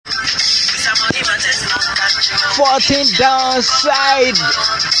14 downside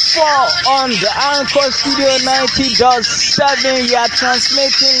 4 on the Anchor Studio 90.7. You are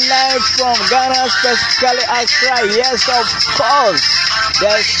transmitting live from Ghana, specifically Accra. Yes, of course.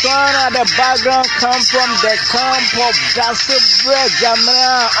 The song at the background comes from the camp of Dasibre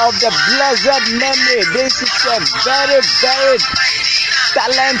Jamina of the blessed memory. This is a very, very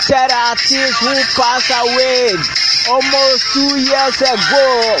talented artist who passed away almost 2 years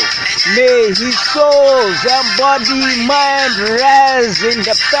ago. May his soul and body, mind rest in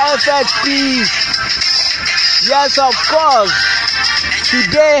the perfect peace. Yes, of course.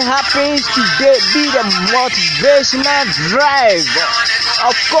 Today happens to be the motivational drive.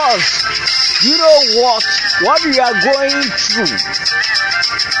 Of course, you know what we are going through.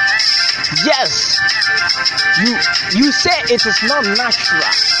 Yes, you say it is not natural.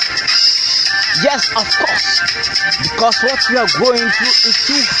 Yes, of course, because what we are going through is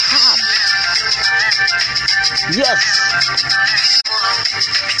too hard. Yes,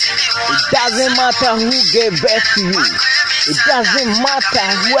 it doesn't matter who gave birth to you. It doesn't matter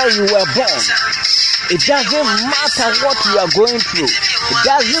where you were born. It doesn't matter what you are going through. It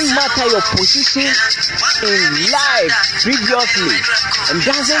doesn't matter your position in life previously. It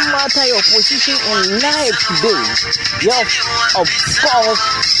doesn't matter your position in life today. Yes, of course,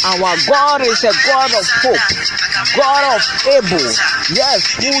 our God is a God of hope, God of able. Yes,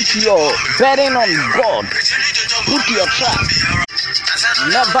 put your burden on God. Put your trust.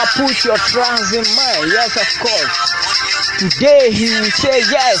 Never put your trust in man. Yes, of course. Today he will say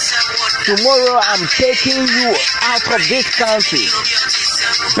yes. Tomorrow I'm taking you out of this country.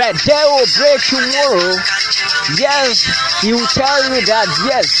 But they will break tomorrow. Yes, he will tell you that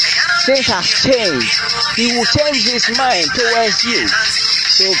yes, things have changed. He will change his mind towards you.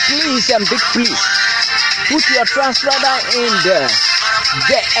 So please and big please, put your trust rather in the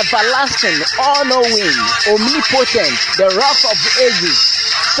everlasting, all-knowing, omnipotent, the rock of ages.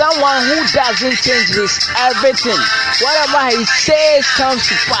 Someone who doesn't change his everything. Whatever he says comes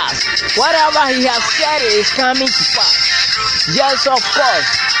to pass. Whatever he has said is coming to pass. Yes, of course.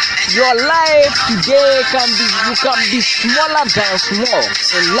 Your life today you can be smaller than small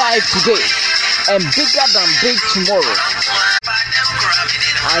in life today and bigger than big tomorrow.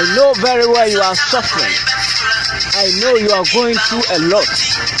 I know very well you are suffering. I know you are going through a lot.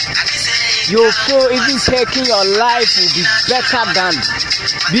 You feel even taking your life will be better than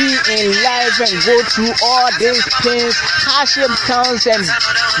being in life and go through all these pains, hardship counts, and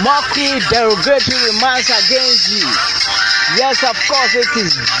mockery, derogatory remarks against you. Yes, of course, it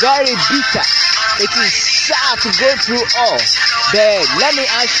is very bitter. It is sad to go through all. But let me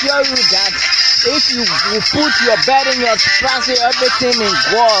assure you that if you will put your burden, your trust, everything in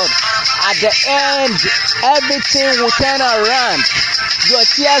God, at the end, everything will turn around. Your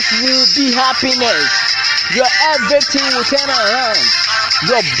tears will be happiness. Your everything will turn around.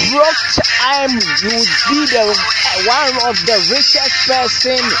 Your broke time, you will be one of the richest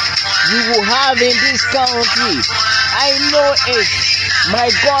person you will have in this country. I know it. My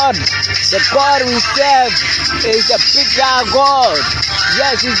God, the God we serve is the bigger God.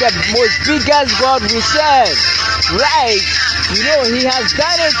 Yes, he's the most biggest God we serve. Right? You know, he has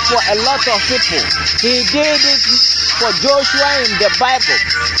done it for a lot of people. He did it for Joshua in the Bible.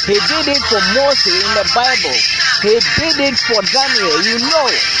 He did it for Moses in the Bible. He did it for Daniel. You know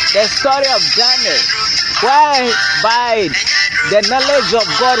the story of Daniel. Why? By the knowledge of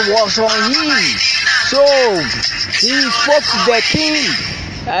God was on him. So he spoke to the king,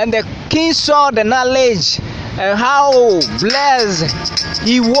 and the king saw the knowledge and how blessed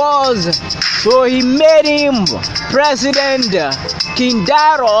he was. So he made him president. King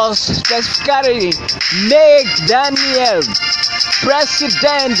Darius specifically made Daniel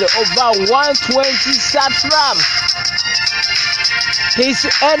president over 120 satraps. His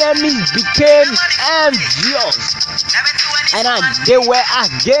enemies became envious, and they were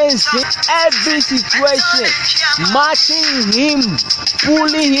against him. Every situation, marching him,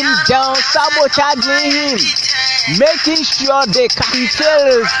 pulling him down, sabotaging him, making sure they can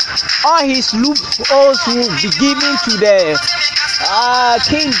fail. All his loopholes will be given to the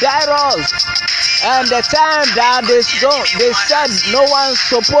King Darius. And the time that they said no one's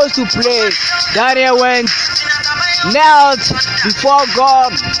supposed to play, Daniel went, knelt before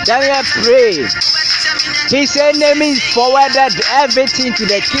God. Daniel prayed. His enemies forwarded everything to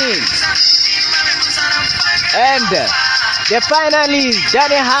the king. And finally,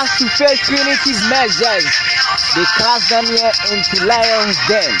 Daniel has to face punitive measures. They cast Daniel into lion's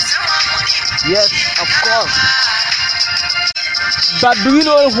den. Yes, of course. But do you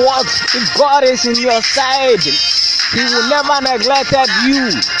know what? If God is in your side, he will never neglect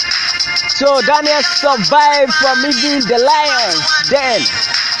you. So Daniel survived from even the lions. Then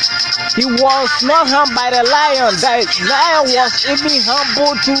he was not harmed by the lion. The lion was even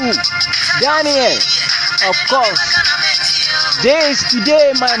humble to Daniel. Of course,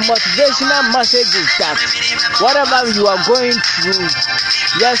 today my motivational message is that whatever you are going through,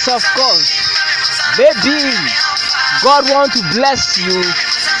 yes, of course, maybe God wants to bless you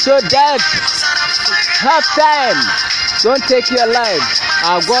so that have time. Don't take your life.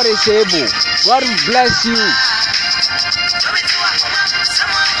 Our God is able. God will bless you.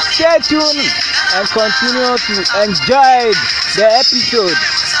 Stay tuned and continue to enjoy the episode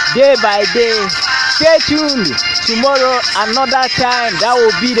day by day. Stay tuned. Tomorrow, another time, that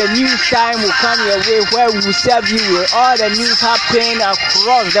will be the news time will come your way where we will serve you with all the news happening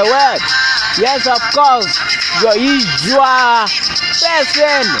across the world. Yes, of course, your usual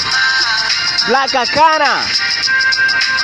person, Black Akana.